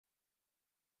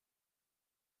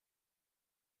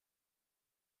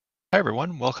Hi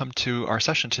everyone, welcome to our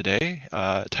session today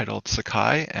titled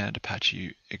Sakai and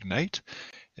Apache Ignite.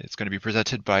 It's going to be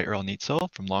presented by Earle Nietzel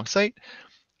from Longsight.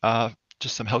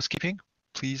 Just some housekeeping.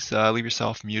 Please leave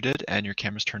yourself muted and your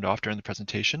cameras turned off during the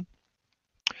presentation.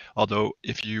 Although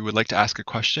if you would like to ask a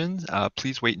question,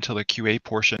 please wait until the QA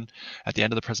portion at the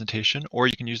end of the presentation, or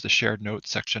you can use the shared notes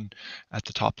section at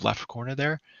the top left corner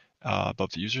there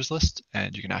above the users list,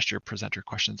 and you can ask your presenter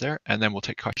questions there, and then we'll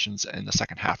take questions in the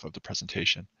second half of the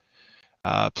presentation.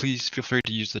 Please feel free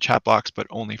to use the chat box, but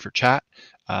only for chat,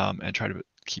 and try to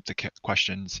keep the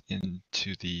questions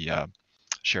into the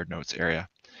shared notes area.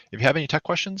 If you have any tech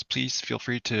questions, please feel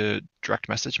free to direct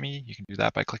message me. You can do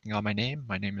that by clicking on my name.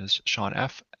 My name is Sean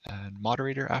F. and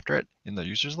moderator after it in the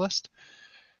users list.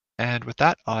 And with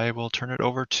that, I will turn it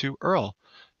over to Earle.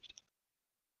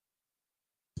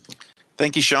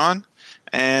 Thank you, Sean,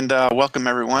 and welcome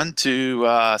everyone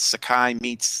to Sakai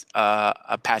meets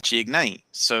Apache Ignite.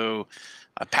 So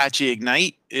Apache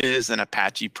Ignite is an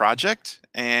Apache project,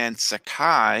 and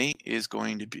Sakai is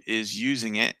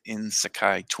using it in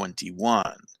Sakai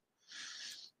 21.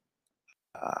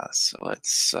 So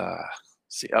let's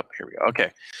see. Here we go.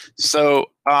 Okay,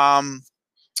 so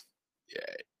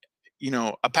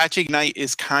Apache Ignite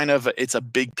is it's a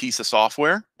big piece of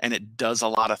software, and it does a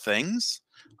lot of things.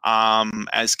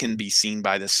 As can be seen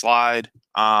by this slide.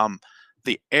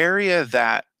 The area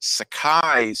that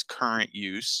Sakai's current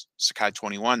use, Sakai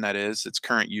 21 that is, its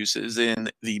current use is in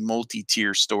the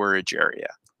multi-tier storage area,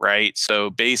 right?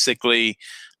 So basically,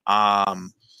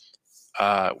 we're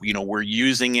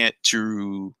using it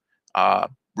to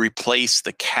replace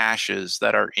the caches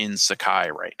that are in Sakai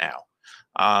right now.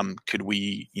 Could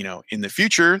we, in the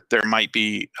future, there might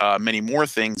be many more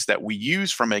things that we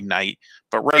use from Ignite,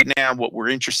 but right now what we're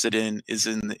interested in is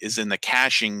in the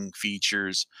caching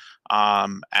features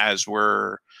as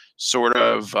we're sort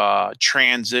of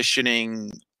transitioning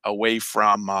away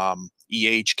from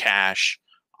ehcache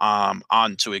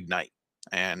onto Ignite.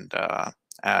 And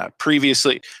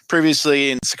previously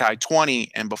in Sakai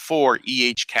 20 and before,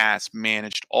 ehcache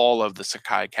managed all of the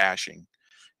Sakai caching,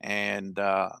 and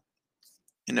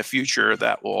in the future,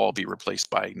 that will all be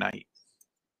replaced by Ignite.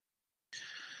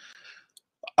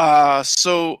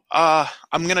 So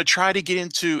I'm going to try to get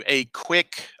into a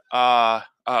quick, I'm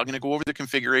going to go over the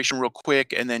configuration real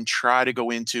quick and then try to go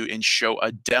into and show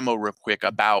a demo real quick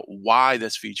about why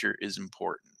this feature is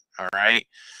important. All right.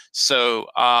 So,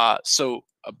 I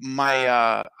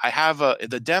have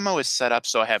the demo is set up.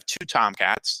 So I have two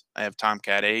Tomcats. I have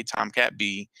Tomcat A, Tomcat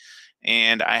B.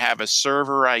 And I have a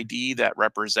server ID that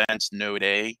represents node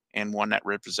A and one that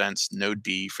represents node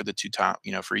B for the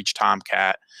for each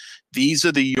Tomcat. These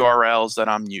are the URLs that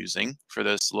I'm using for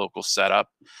this local setup.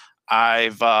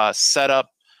 I've set up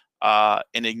an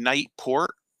Ignite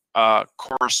port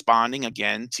corresponding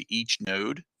again to each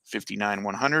node,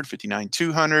 59100,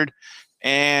 59200.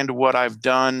 And what I've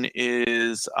done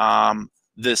is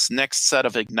this next set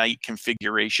of Ignite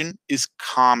configuration is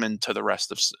common to the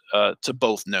rest of to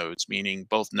both nodes, meaning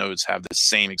both nodes have the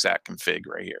same exact config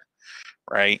right here,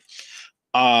 right?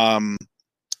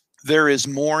 There is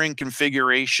more in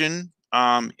configuration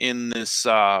in this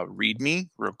README.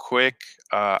 Real quick,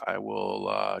 I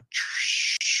will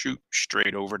shoot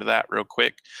straight over to that real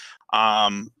quick.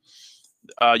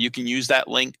 You can use that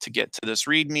link to get to this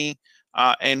README.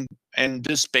 And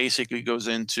this basically goes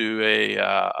into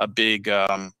a big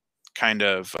kind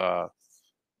of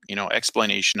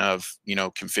explanation of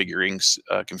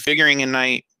configuring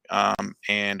Ignite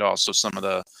and also some of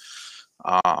the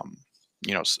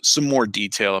some more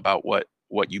detail about what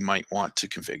you might want to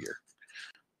configure.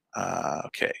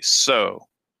 Okay, so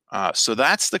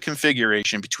that's the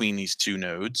configuration between these two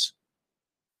nodes.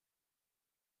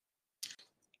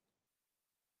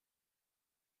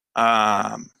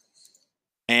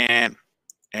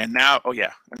 And now, oh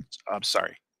yeah, I'm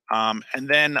sorry. And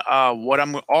then what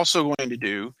I'm also going to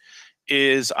do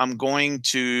is I'm going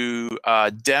to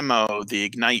demo the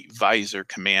Ignite Visor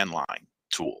command line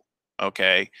tool.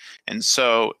 Okay, and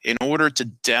so in order to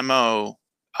demo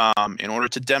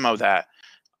that,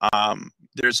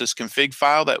 there's this config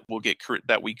file that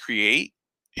we create,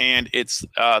 and it's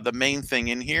the main thing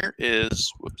in here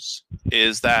is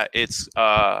that it's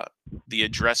the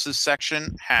addresses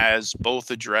section has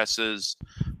both addresses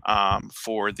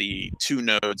for the two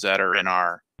nodes that are in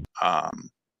our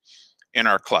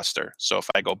cluster. So if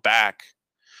I go back,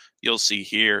 you'll see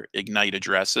here Ignite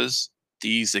addresses,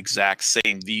 these exact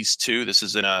same, these two. This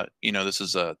is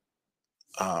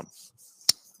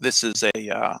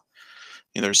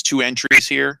there's two entries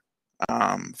here,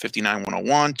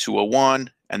 59101,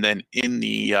 201, and then in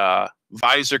the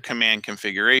visor command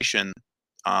configuration,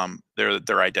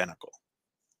 they're identical.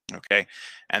 Okay,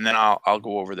 and then I'll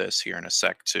go over this here in a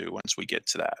sec too once we get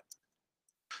to that.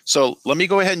 So let me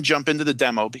go ahead and jump into the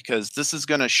demo, because this is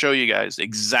going to show you guys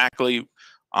exactly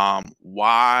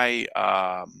why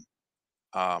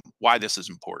this is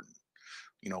important.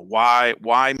 You know,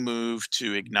 why move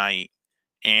to Ignite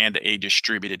and a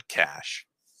distributed cache.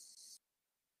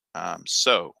 Let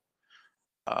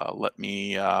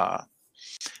me.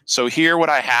 So here, what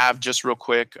I have, just real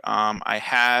quick, I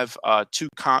have two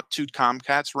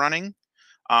Tomcats running.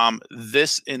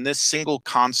 In this single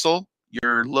console,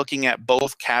 you're looking at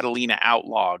both Catalina out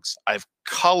logs. I've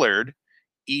colored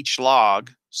each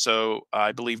log, so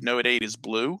I believe node 8 is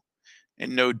blue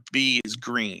and node B is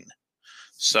green.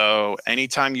 So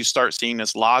anytime you start seeing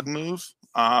this log move,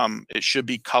 it should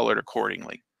be colored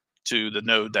accordingly to the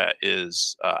node that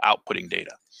is outputting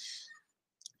data.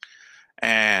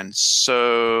 And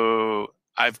so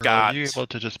I've got. Are you able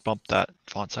to just bump that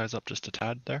font size up just a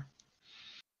tad there?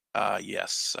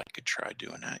 Yes, I could try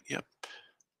doing that. Yep.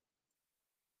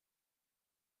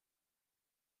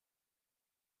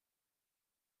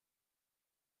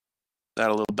 That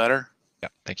a little better? Yeah,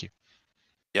 thank you.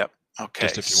 Yep. Okay.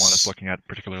 Just if you want us looking at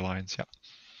particular lines, yeah.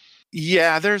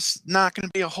 Yeah, there's not going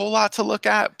to be a whole lot to look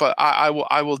at, but I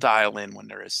will dial in when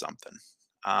there is something.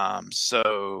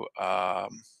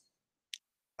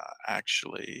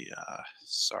 Actually,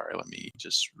 sorry, let me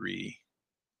just resize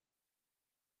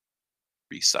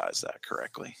that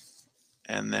correctly.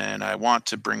 And then I want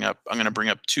to I'm going to bring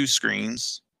up two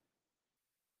screens.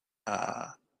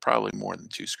 Probably more than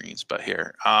two screens, but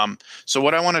here. So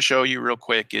what I want to show you real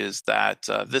quick is that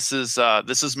this is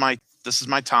my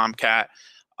Tomcat.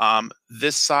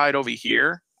 This side over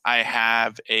here, I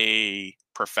have a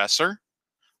professor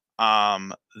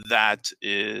that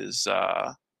is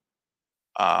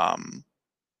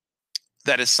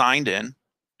signed in,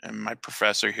 and my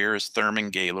professor here is Thurman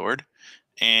Gaylord,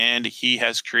 and he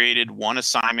has created one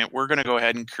assignment. We're going to go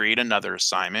ahead and create another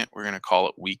assignment. We're going to call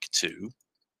it week 2.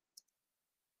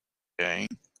 Okay.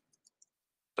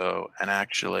 So, and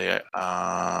actually,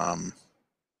 I'm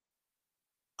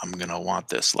going to want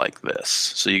this like this,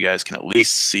 so you guys can at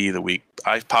least see the week.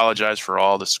 I apologize for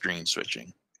all the screen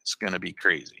switching. It's going to be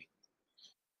crazy.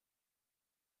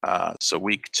 So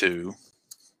week 2,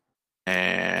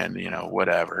 and, you know,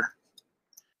 whatever.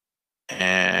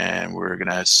 And we're going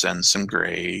to send some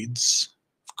grades.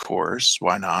 Of course,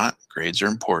 why not? Grades are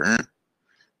important.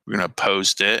 We're going to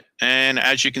post it. And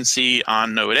as you can see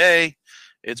on node A,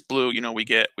 it's blue. You know, we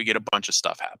get a bunch of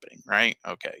stuff happening, right?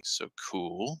 Okay, so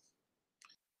cool.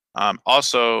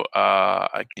 Also,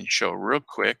 I can show real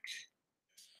quick.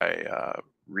 I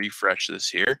refresh this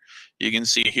here. You can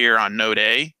see here on node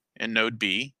A and node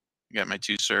B, I got my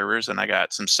 2 servers, and I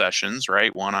got some sessions,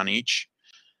 right? One on each.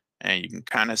 And you can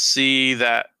kind of see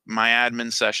that my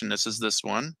admin session, this is this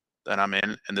one that I'm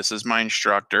in, and this is my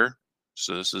instructor.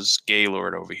 So this is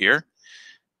Gaylord over here.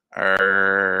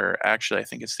 Or actually, I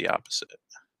think it's the opposite.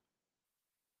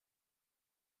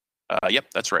 Yep,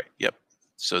 that's right. Yep.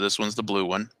 So this one's the blue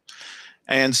one.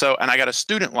 And I got a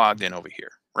student logged in over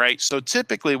here, right? So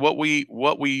typically what we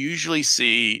usually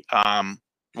see,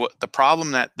 what the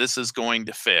problem that this is going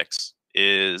to fix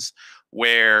is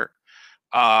where,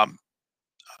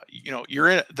 you know, you're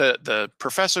in the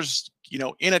professor's, you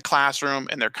know, in a classroom,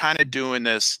 and they're kind of doing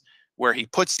this where he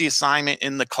puts the assignment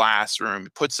in the classroom,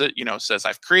 puts it, you know, says,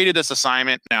 I've created this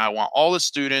assignment. Now I want all the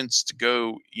students to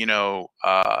go,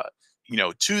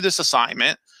 to this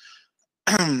assignment,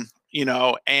 you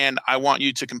know, and I want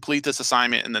you to complete this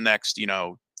assignment in the next,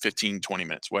 15, 20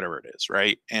 minutes, whatever it is.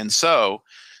 Right. And so,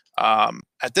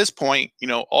 at this point, you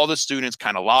know, all the students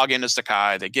kind of log into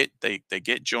Sakai, they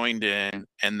get joined in,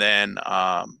 and then,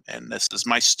 and this is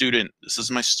my student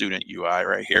UI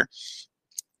right here.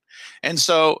 And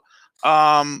so,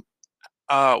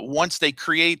 once they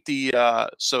create the,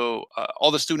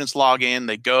 all the students log in,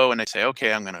 they go and they say,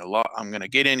 okay, I'm going to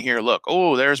get in here. Look,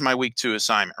 oh, there's my week 2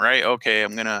 assignment, right? Okay.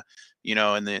 I'm going to,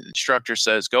 and the instructor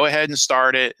says, go ahead and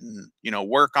start it and,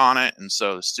 work on it. And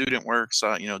so the student works,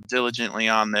 diligently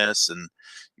on this, and,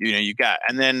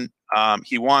 and then,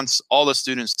 he wants all the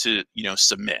students to,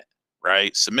 submit,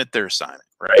 right? Submit their assignment,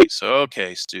 right? So,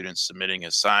 okay, students submitting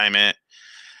assignment.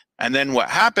 And then what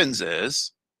happens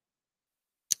is,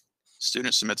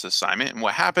 student submits assignment, and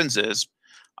what happens is,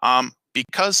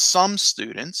 because some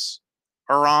students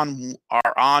are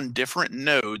on different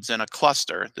nodes in a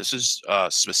cluster, this is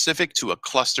specific to a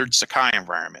clustered Sakai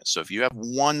environment. So if you have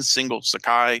one single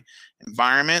Sakai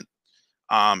environment,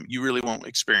 you really won't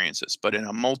experience this. But in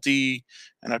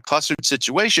a clustered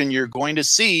situation, you're going to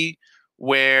see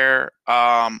where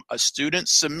a student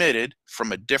submitted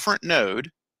from a different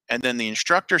node, and then the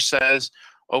instructor says,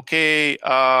 okay,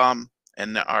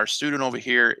 and our student over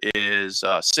here is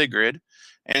Sigrid,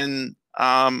 and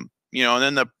and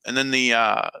then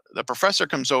the professor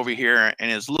comes over here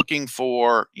and is looking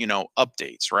for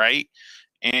updates, right?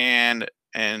 And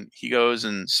he goes,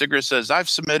 and Sigrid says, I've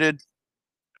submitted,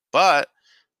 but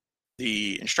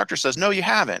the instructor says, no, you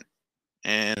haven't.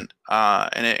 And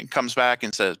it comes back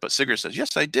and says, but Sigrid says,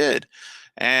 yes, I did.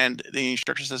 And the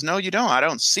instructor says, no, you don't. I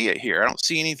don't see it here. I don't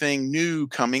see anything new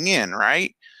coming in,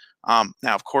 right? Now,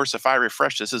 of course, if I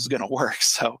refresh this is going to work.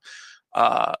 So,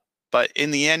 but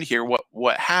in the end here,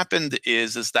 what happened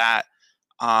is that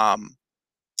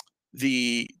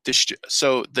the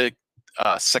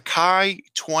Sakai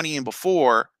 20 and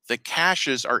before, the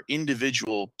caches are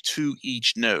individual to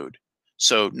each node.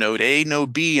 So node A,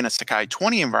 node B in a Sakai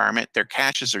 20 environment, their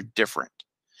caches are different,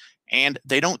 and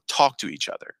they don't talk to each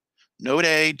other. Node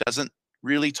A doesn't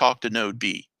really talk to node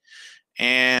B.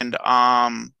 And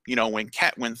when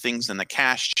things in the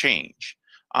cache change,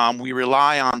 we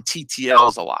rely on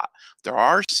TTLs a lot. There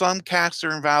are some cache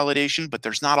invalidation, but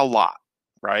there's not a lot,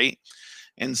 right?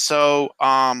 And so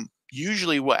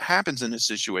usually what happens in this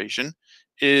situation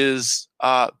is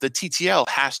the TTL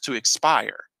has to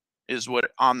expire, is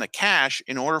what on the cache,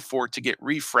 in order for it to get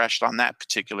refreshed on that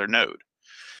particular node.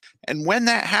 And when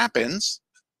that happens,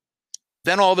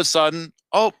 then all of a sudden,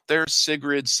 oh, there's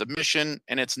Sigrid's submission,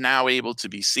 and it's now able to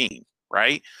be seen,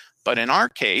 right? But in our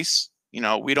case,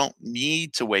 we don't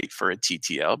need to wait for a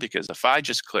TTL, because if I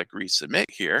just click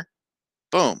resubmit here,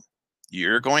 boom,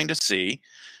 you're going to see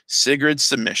Sigrid's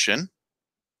submission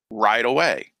right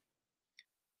away.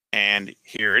 And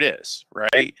here it is,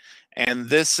 right? And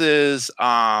this is,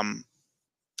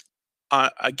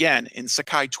 again, in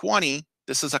Sakai 20,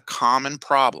 this is a common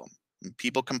problem.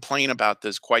 People complain about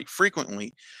this quite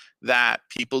frequently, that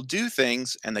people do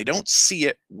things and they don't see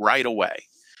it right away.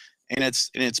 And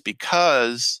it's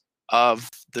because of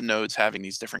the nodes having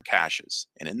these different caches.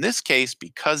 And in this case,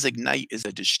 because Ignite is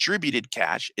a distributed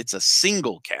cache, it's a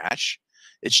single cache,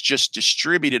 it's just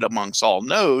distributed amongst all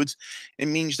nodes. It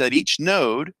means that each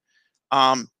node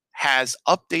has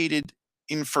updated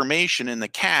information in the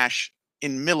cache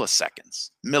in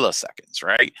milliseconds,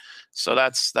 right? So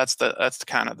that's the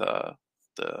kind of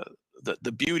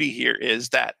the beauty here, is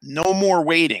that no more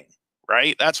waiting,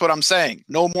 right? That's what I'm saying.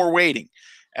 No more waiting.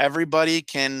 Everybody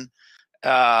can,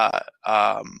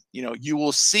 you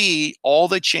will see all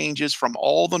the changes from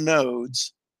all the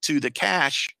nodes to the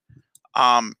cache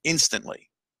instantly,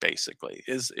 basically,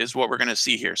 is what we're going to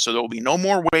see here. So there will be no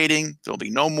more waiting. There'll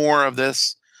be no more of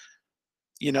this,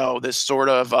 this sort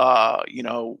of,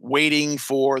 waiting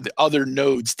for the other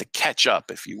nodes to catch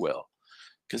up, if you will,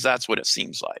 because that's what it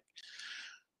seems like.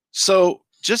 So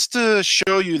just to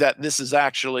show you that this is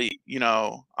actually,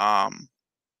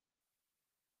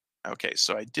 okay,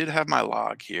 so I did have my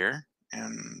log here,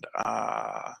 and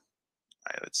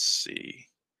let's see.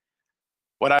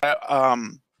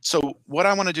 So what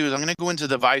I want to do is I'm going to go into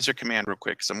the visor command real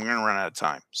quick, because I'm going to run out of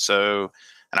time. So,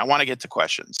 and I want to get to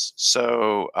questions.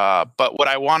 So, but what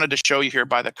I wanted to show you here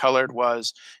by the colored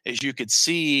is you could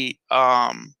see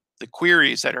the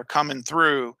queries that are coming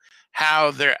through,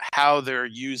 how they're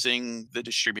using the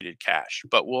distributed cache.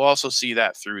 But we'll also see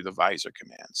that through the visor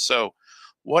command. So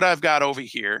what I've got over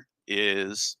here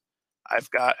is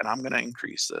and I'm going to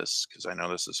increase this because I know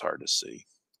this is hard to see.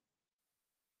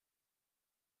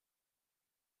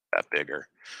 That bigger.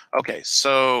 Okay,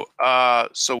 so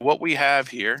so what we have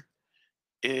here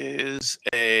is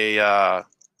a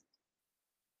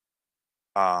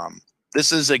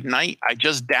this is Ignite. I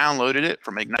just downloaded it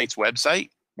from Ignite's website.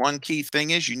 One key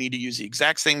thing is you need to use the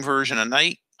exact same version of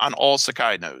Ignite on all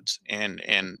Sakai nodes, and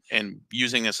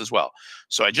using this as well.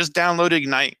 So I just downloaded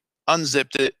Ignite,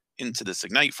 unzipped it into this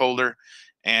Ignite folder,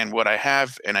 and what I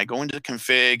have, and I go into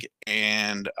config,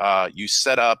 and you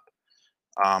set up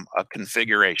a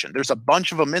configuration. There's a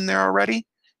bunch of them in there already.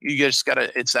 You just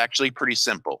gotta, it's actually pretty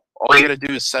simple. All you gotta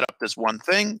do is set up this one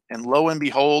thing, and lo and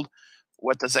behold,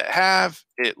 what does it have?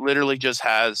 It literally just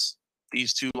has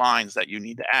these two lines that you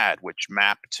need to add, which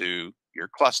map to your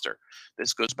cluster.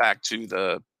 This goes back to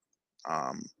the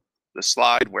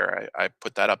slide where I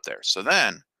put that up there. So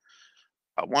then,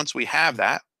 once we have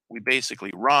that, we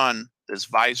basically run this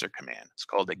visor command. It's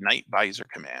called Ignite visor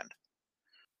command.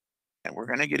 And we're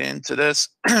going to get into this.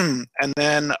 And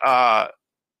then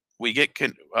we get,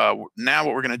 now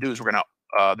what we're going to do is we're going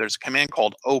to, there's a command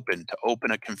called open to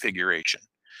open a configuration.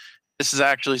 This is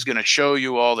actually going to show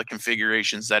you all the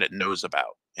configurations that it knows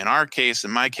about. In our case,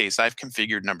 in my case, I've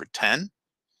configured number 10.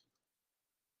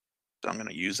 So I'm going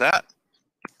to use that.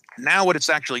 Now what it's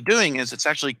actually doing is it's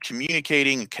actually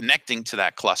communicating and connecting to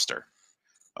that cluster.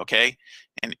 Okay,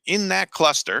 and in that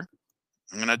cluster,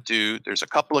 I'm going to do, there's a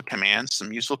couple of commands,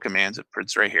 some useful commands it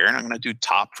prints right here, and I'm going to do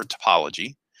top for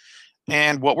topology.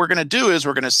 And what we're going to do is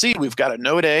we're going to see we've got a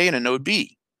node A and a node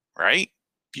B, right?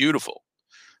 Beautiful,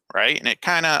 right? And it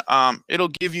kind of, it'll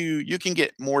give you, you can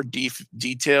get more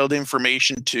detailed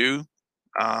information too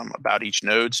about each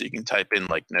node. So you can type in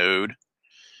like node,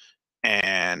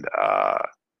 and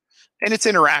it's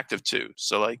interactive too.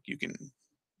 So like you can,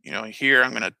 you know, here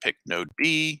I'm going to pick node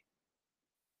B.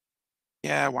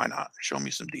 Yeah, why not? Show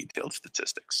me some detailed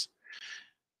statistics.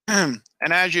 And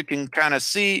as you can kind of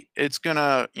see, it's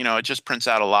gonna, you know, it just prints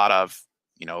out a lot of,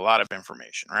 you know, a lot of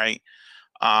information, right?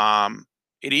 But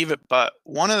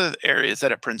one of the areas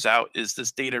that it prints out is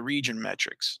this data region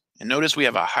metrics. And notice we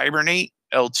have a hibernate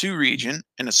L2 region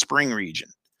and a spring region.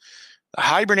 The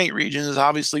hibernate region is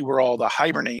obviously where all the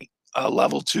hibernate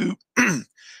level 2,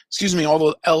 excuse me, all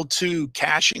the L2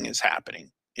 caching is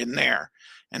happening in there.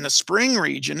 And the spring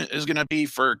region is going to be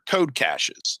for code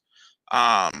caches.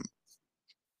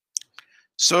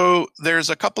 So there's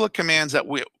a couple of commands that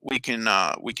we can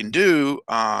do.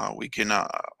 We can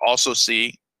also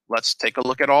see. Let's take a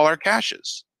look at all our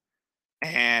caches,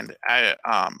 and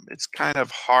it's kind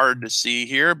of hard to see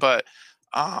here, but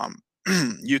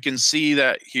you can see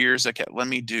that here's a. Let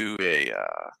me do a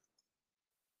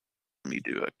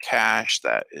cache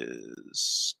that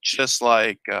is just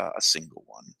like a single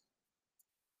one.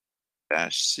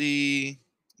 Dash C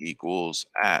equals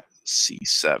at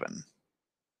C7.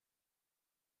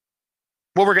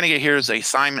 What we're going to get here is a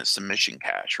assignment submission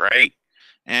cache, right?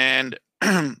 And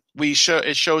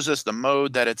it shows us the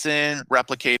mode that it's in,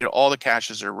 replicated. All the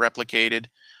caches are replicated.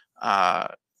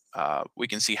 We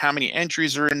can see how many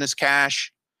entries are in this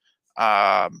cache.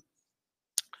 And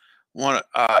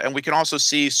we can also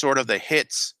see sort of the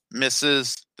hits,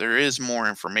 misses. There is more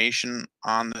information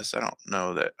on this. I don't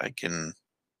know that I can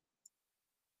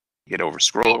get over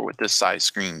scroll over with this size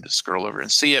screen to scroll over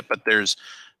and see it, but there's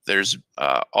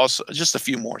also just a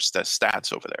few more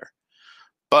stats over there.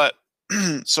 But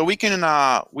so we can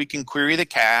query the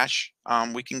cache.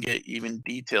 We can get even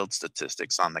detailed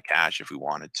statistics on the cache if we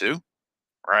wanted to,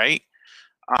 right?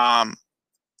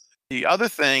 The other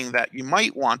thing that you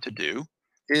might want to do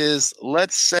is,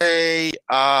 let's say,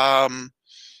 I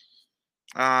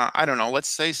don't know, let's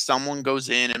say someone goes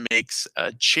in and makes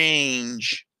a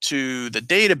change to the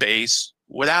database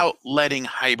without letting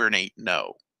Hibernate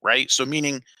know, right? So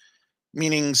meaning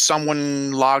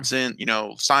someone logs in, you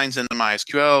know, signs into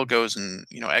MySQL, goes and,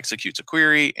 you know, executes a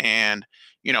query, and,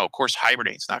 you know, of course,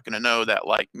 Hibernate's not going to know that,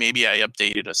 like, maybe I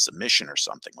updated a submission or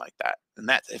something like that. And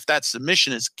that if that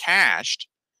submission is cached,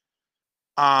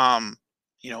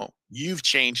 you know, you've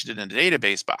changed it in the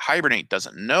database, but Hibernate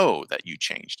doesn't know that you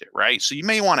changed it, right? So you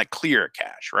may want to clear a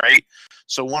cache, right?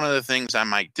 So one of the things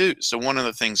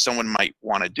someone might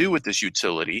want to do with this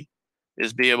utility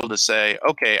is be able to say,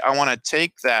 okay, I want to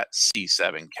take that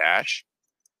C7 cache,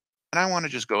 and I want to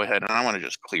just go ahead and I want to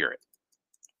just clear it.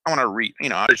 I want to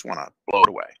I just want to blow it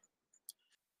away.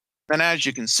 Then as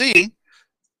you can see,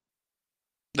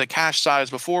 the cache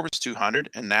size before was 200,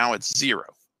 and now it's 0.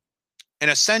 And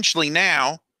essentially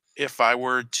now, if I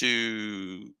were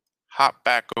to hop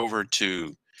back over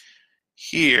to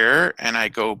here and I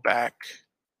go back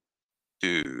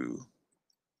to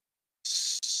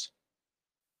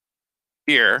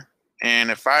here, and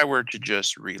if I were to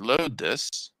just reload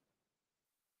this,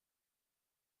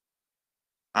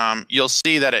 you'll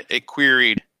see that it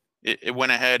queried, it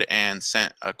went ahead and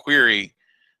sent a query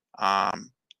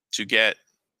to get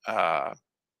the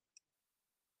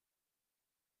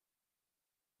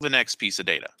next piece of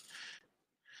data.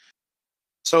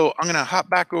 So I'm going to hop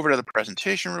back over to the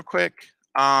presentation real quick.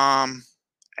 And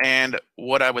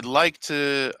what I would like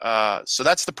to, so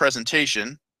that's the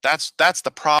presentation. That's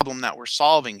the problem that we're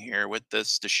solving here with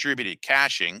this distributed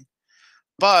caching.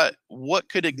 But what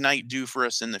could Ignite do for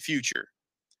us in the future?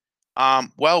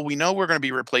 Well, we know we're going to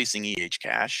be replacing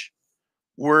ehcache.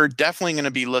 We're definitely going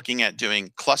to be looking at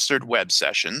doing clustered web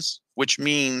sessions, which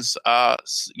means,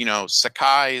 you know,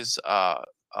 Sakai's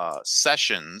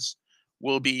sessions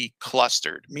will be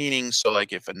clustered, meaning, so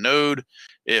like if a node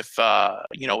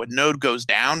goes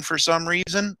down for some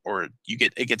reason, or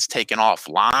it gets taken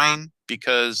offline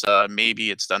because maybe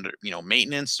it's under, you know,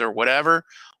 maintenance or whatever,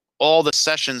 all the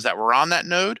sessions that were on that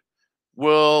node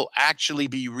will actually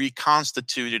be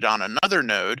reconstituted on another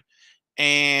node,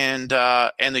 and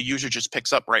the user just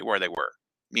picks up right where they were,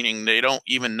 meaning they don't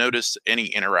even notice any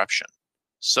interruption.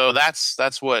 So that's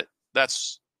what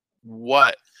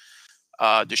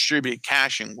distributed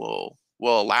caching will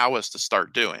allow us to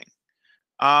start doing.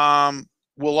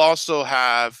 we'll also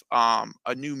have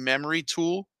a new memory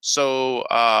tool. So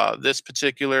this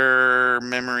particular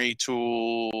memory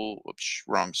tool, oops,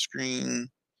 wrong screen.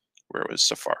 Where was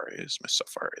Safari? Is my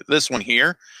Safari? This one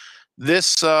here.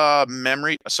 This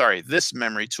this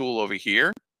memory tool over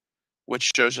here,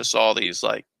 which shows us all these,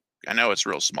 like, I know it's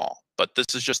real small, but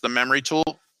this is just the memory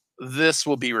tool. This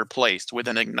will be replaced with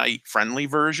an Ignite friendly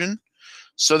version,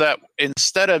 so that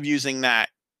instead of using that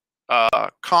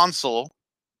console,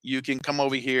 you can come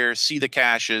over here, see the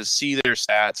caches, see their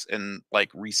stats, and like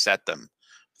reset them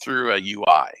through a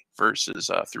UI versus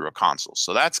through a console.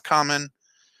 So that's coming.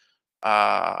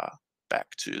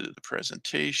 Back to the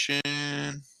presentation.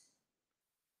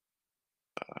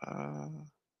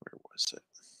 Where was it?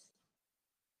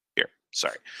 Here,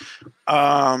 sorry.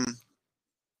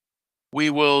 We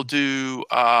will do,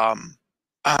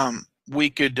 we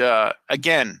could,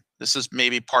 again, this is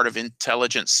maybe part of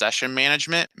intelligent session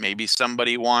management. Maybe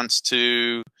somebody wants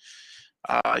to,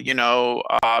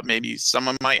 maybe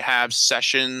someone might have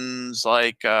sessions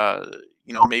like,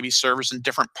 maybe servers in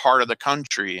different part of the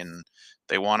country, and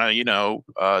they want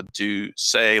to,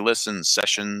 say, listen,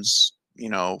 sessions,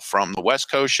 from the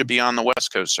West Coast should be on the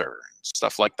West Coast server,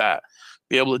 stuff like that.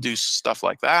 Be able to do stuff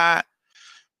like that,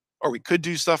 or we could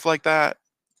do stuff like that.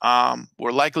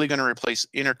 We're likely going to replace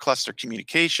inter-cluster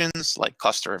communications, like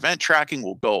cluster event tracking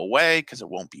will go away because it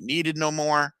won't be needed no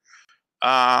more.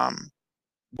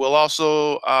 We'll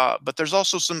also, but there's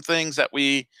also some things that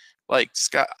we like,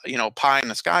 sky, pie in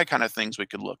the sky kind of things we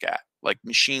could look at, like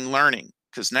machine learning,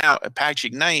 because now Apache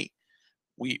Ignite,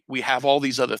 we have all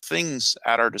these other things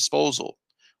at our disposal.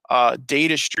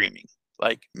 Data streaming,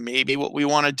 like maybe what we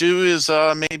want to do is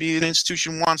maybe an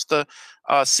institution wants to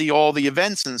see all the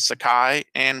events in Sakai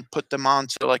and put them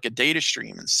onto like a data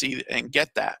stream and see and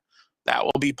get that. That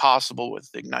will be possible with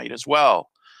Ignite as well.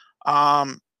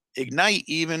 Ignite,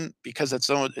 even because it's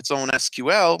own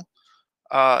SQL,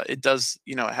 it does,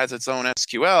 it has its own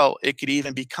SQL. It could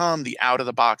even become the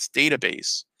out-of-the-box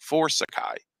database for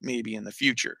Sakai, maybe in the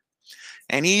future,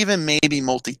 and even maybe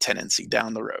multi-tenancy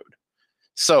down the road.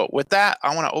 So with that,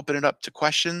 I want to open it up to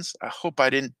questions. I hope I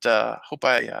didn't. Hope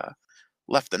I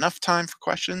left enough time for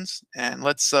questions, and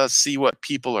let's see what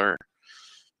people are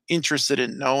interested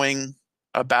in knowing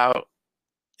about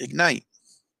Ignite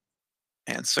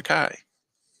and Sakai.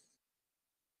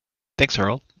 Thanks,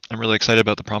 Earle. I'm really excited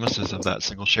about the promises of that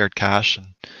single shared cache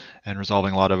and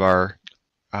resolving a lot of our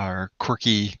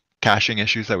quirky caching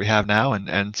issues that we have now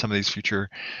and some of these future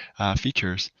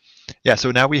features. Yeah, so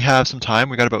now we have some time.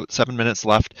 We got about 7 minutes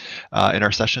left in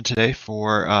our session today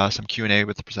for some Q&A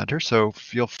with the presenter. So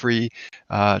feel free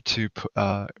to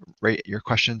rate your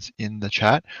questions in the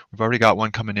chat. We've already got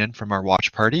one coming in from our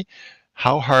watch party.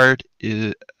 How hard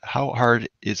is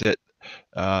it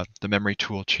the memory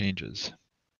tool changes?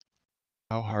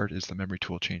 How hard is the memory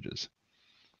tool changes?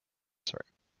 Sorry.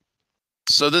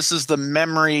 So this is the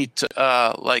memory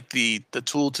to like the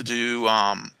tool to do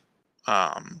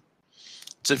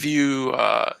to view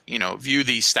view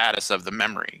the status of the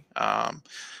memory.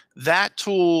 That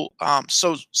tool,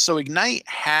 so Ignite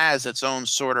has its own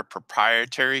sort of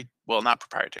proprietary, well, not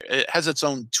proprietary, it has its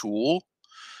own tool,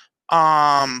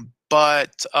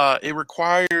 but it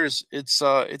requires, it's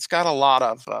got a lot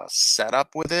of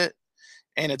setup with it,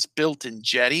 and it's built in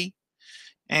Jetty,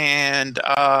 and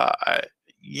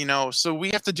so we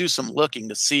have to do some looking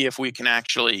to see if we can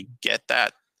actually get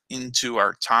that into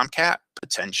our Tomcat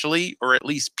potentially, or at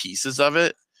least pieces of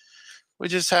it. We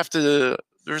just have to,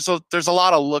 there's a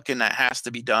lot of looking that has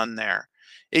to be done there.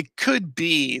 It could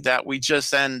be that we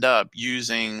just end up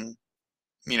using,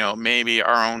 maybe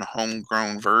our own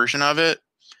homegrown version of it.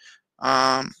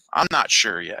 I'm not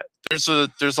sure yet.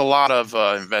 There's a lot of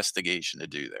investigation to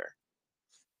do there.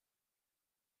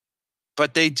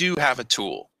 But they do have a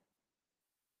tool.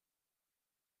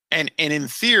 And in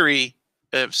theory,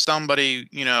 if somebody,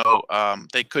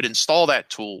 they could install that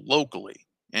tool locally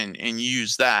and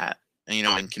use that,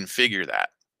 and configure that.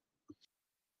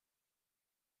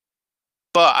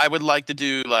 But I would like to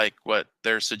do like what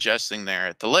they're suggesting there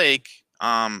at the lake,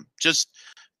 just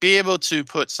be able to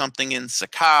put something in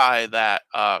Sakai that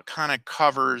kind of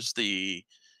covers the,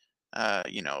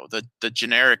 the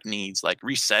generic needs, like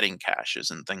resetting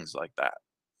caches and things like that,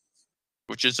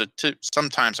 which is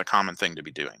sometimes a common thing to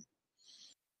be doing.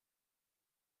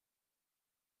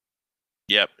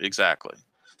 Yep, exactly.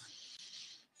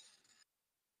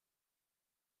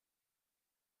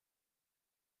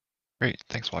 Great,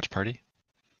 thanks, watch party.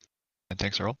 And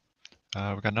thanks, Earle.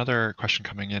 We've got another question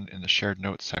coming in the shared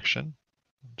notes section.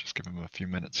 Just give him a few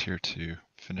minutes here to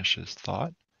finish his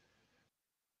thought.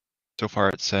 So far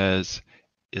it says,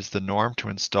 is the norm to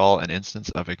install an instance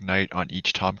of Ignite on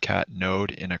each Tomcat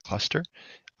node in a cluster?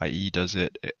 I.e., does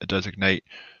Ignite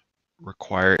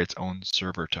require its own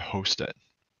server to host it?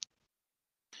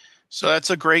 So that's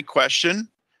a great question.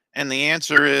 And the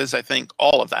answer is, I think,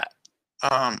 all of that,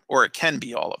 or it can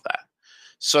be all of that.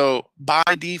 So by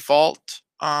default,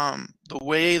 the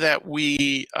way that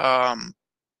we,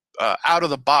 out of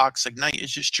the box, Ignite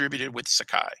is distributed with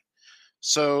Sakai.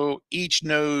 So each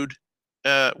node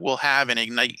will have an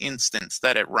Ignite instance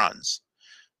that it runs.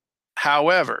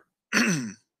 However,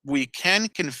 we can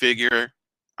configure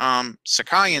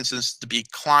Sakai instances to be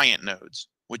client nodes,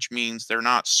 which means they're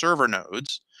not server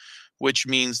nodes, which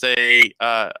means they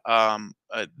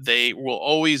will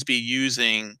always be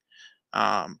using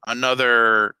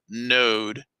another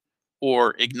node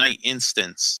or Ignite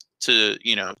instance to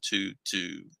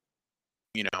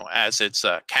as its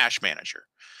cache manager.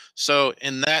 So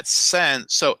in that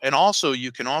sense, and also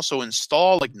you can also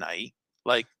install Ignite,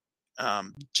 like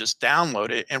just download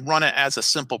it and run it as a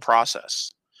simple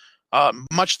process,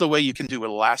 much the way you can do with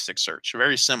Elasticsearch.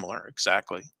 Very similar,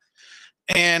 exactly.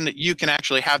 And you can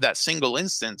actually have that single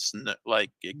instance, like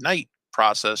Ignite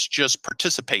process, just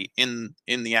participate in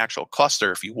the actual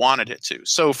cluster if you wanted it to.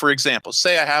 So for example,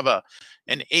 say I have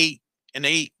an eight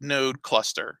node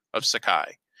cluster of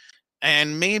Sakai.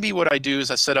 And maybe what I do is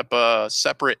I set up a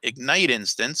separate Ignite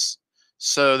instance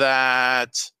so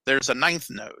that there's a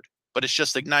 9th node, but it's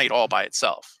just Ignite all by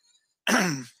itself.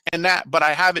 But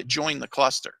I have it join the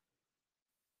cluster.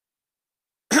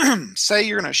 Say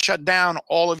you're going to shut down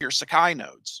all of your Sakai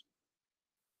nodes.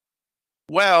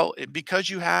 Well, because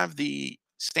you have the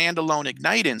standalone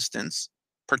Ignite instance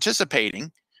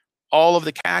participating, all of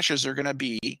the caches are going to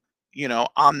be,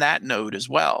 on that node as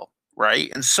well,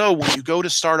 right? And so when you go to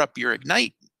start up your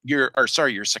Ignite, your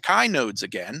Sakai nodes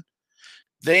again,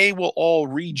 they will all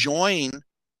rejoin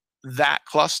that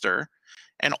cluster,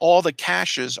 and all the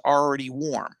caches are already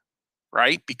warm,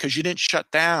 right? Because you didn't shut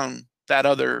down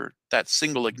that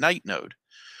single Ignite node.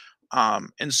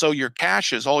 And so all your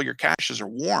caches are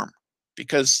warm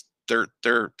because they're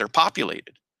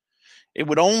populated. It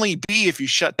would only be if you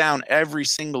shut down every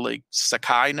single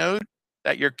Sakai node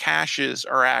that your caches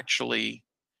are actually,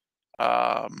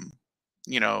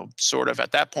 sort of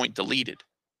at that point deleted,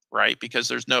 right? Because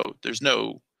there's no,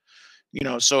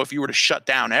 so if you were to shut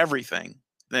down everything,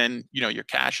 then, your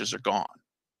caches are gone.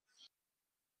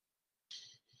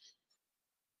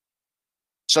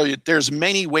 So there's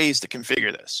many ways to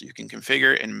configure this. You can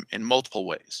configure in multiple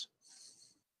ways.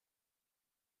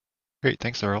 Great,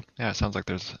 thanks, Earle. Yeah, it sounds like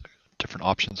there's different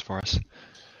options for us.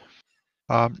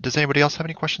 Does anybody else have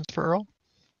any questions for Earle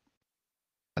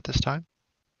at this time?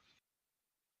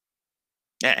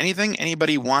 Yeah, anything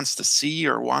anybody wants to see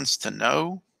or wants to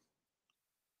know?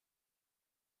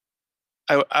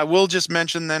 I will just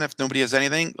mention then, if nobody has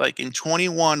anything, like in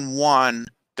 21.1,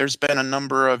 there's been a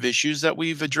number of issues that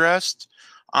we've addressed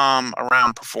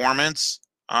around performance.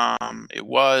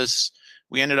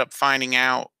 We ended up finding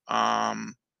out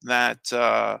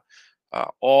that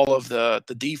all of the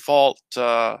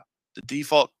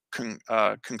default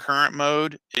concurrent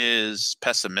mode is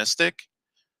pessimistic.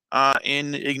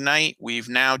 In Ignite, we've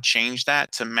now changed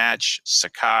that to match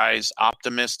Sakai's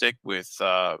optimistic with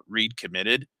read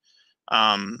committed.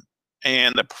 And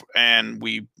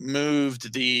we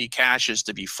moved the caches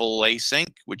to be full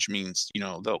async, which means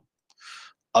they'll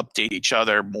update each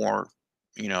other more,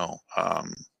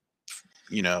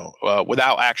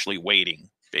 without actually waiting.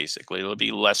 Basically, it'll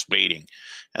be less waiting,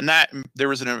 and that there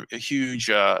was a huge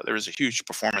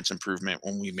performance improvement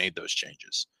when we made those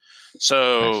changes.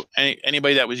 So nice.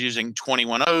 Anybody that was using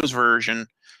 21.0's version,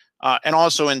 and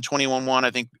also in 21.1,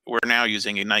 I think we're now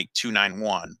using Ignite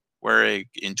 2.9.1. Where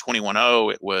in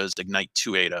 21.0 it was Ignite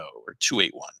 2.8.0 or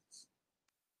 2.8.1.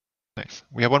 Nice.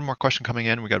 We have one more question coming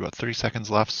in. We got about 30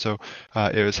 seconds left. So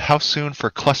it was, how soon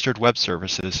for clustered web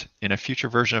services in a future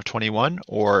version of 21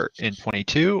 or in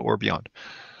 22 or beyond?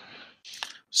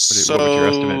 What would your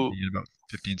estimate be in about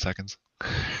 15 seconds?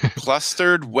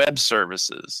 Clustered web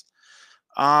services.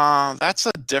 That's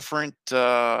a different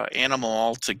animal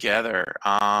altogether.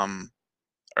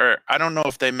 Or I don't know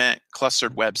if they meant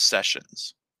clustered web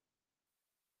sessions,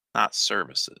 not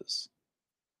services.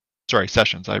 Sorry,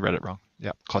 sessions. I read it wrong.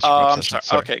 Yeah, clustered web sessions.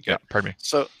 Sorry. Okay, good. Yeah, pardon me.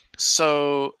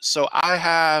 So I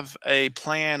have a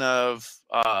plan of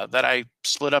that I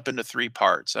split up into 3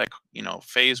 parts. Like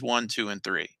phase 1, 2, and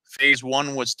 3. Phase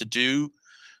 1 was to do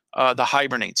the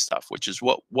hibernate stuff, which is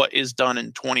what is done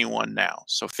in 21 now.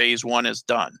 So phase 1 is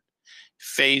done.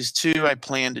 Phase 2, I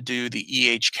plan to do the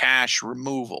ehcache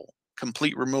removal,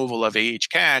 complete removal of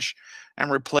ehcache,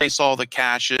 and replace all the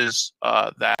caches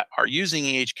that are using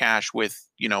ehcache with,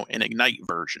 an Ignite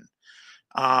version.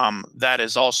 That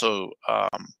is also,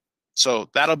 so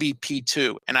that'll be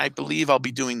P2. And I believe I'll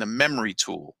be doing the memory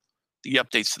tool. The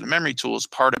updates to the memory tool is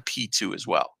part of P2 as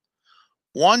well.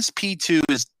 Once P2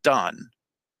 is done,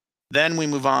 then we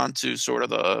move on to sort of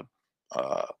the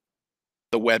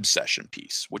web session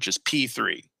piece, which is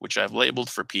P3, which I've labeled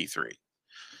for P3.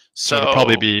 So it'll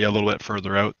probably be a little bit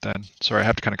further out then. Sorry, I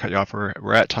have to kind of cut you off.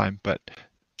 We're at time, but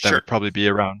that would probably be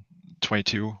around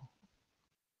 22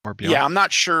 or beyond. Yeah, I'm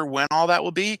not sure when all that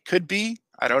will be. Could be.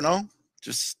 I don't know.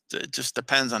 It just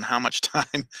depends on how much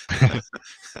time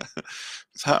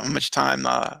how much time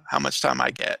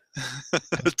I get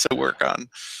to work on.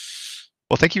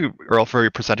 Well, thank you, Earle, for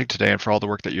presenting today and for all the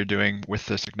work that you're doing with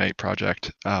this Ignite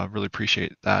project. Really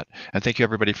appreciate that. And thank you,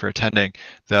 everybody, for attending.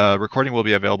 The recording will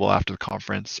be available after the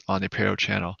conference on the Apereo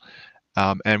channel.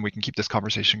 And we can keep this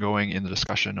conversation going in the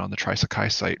discussion on the Try Sakai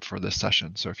site for this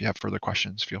session. So if you have further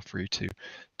questions, feel free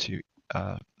to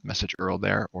message Earle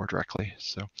there or directly.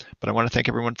 But I want to thank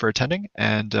everyone for attending.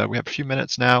 And we have a few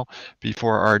minutes now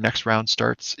before our next round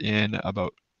starts in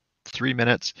about 3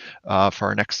 minutes for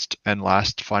our next and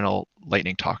last final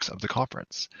lightning talks of the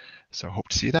conference. So hope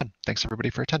to see you then. Thanks everybody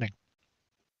for attending.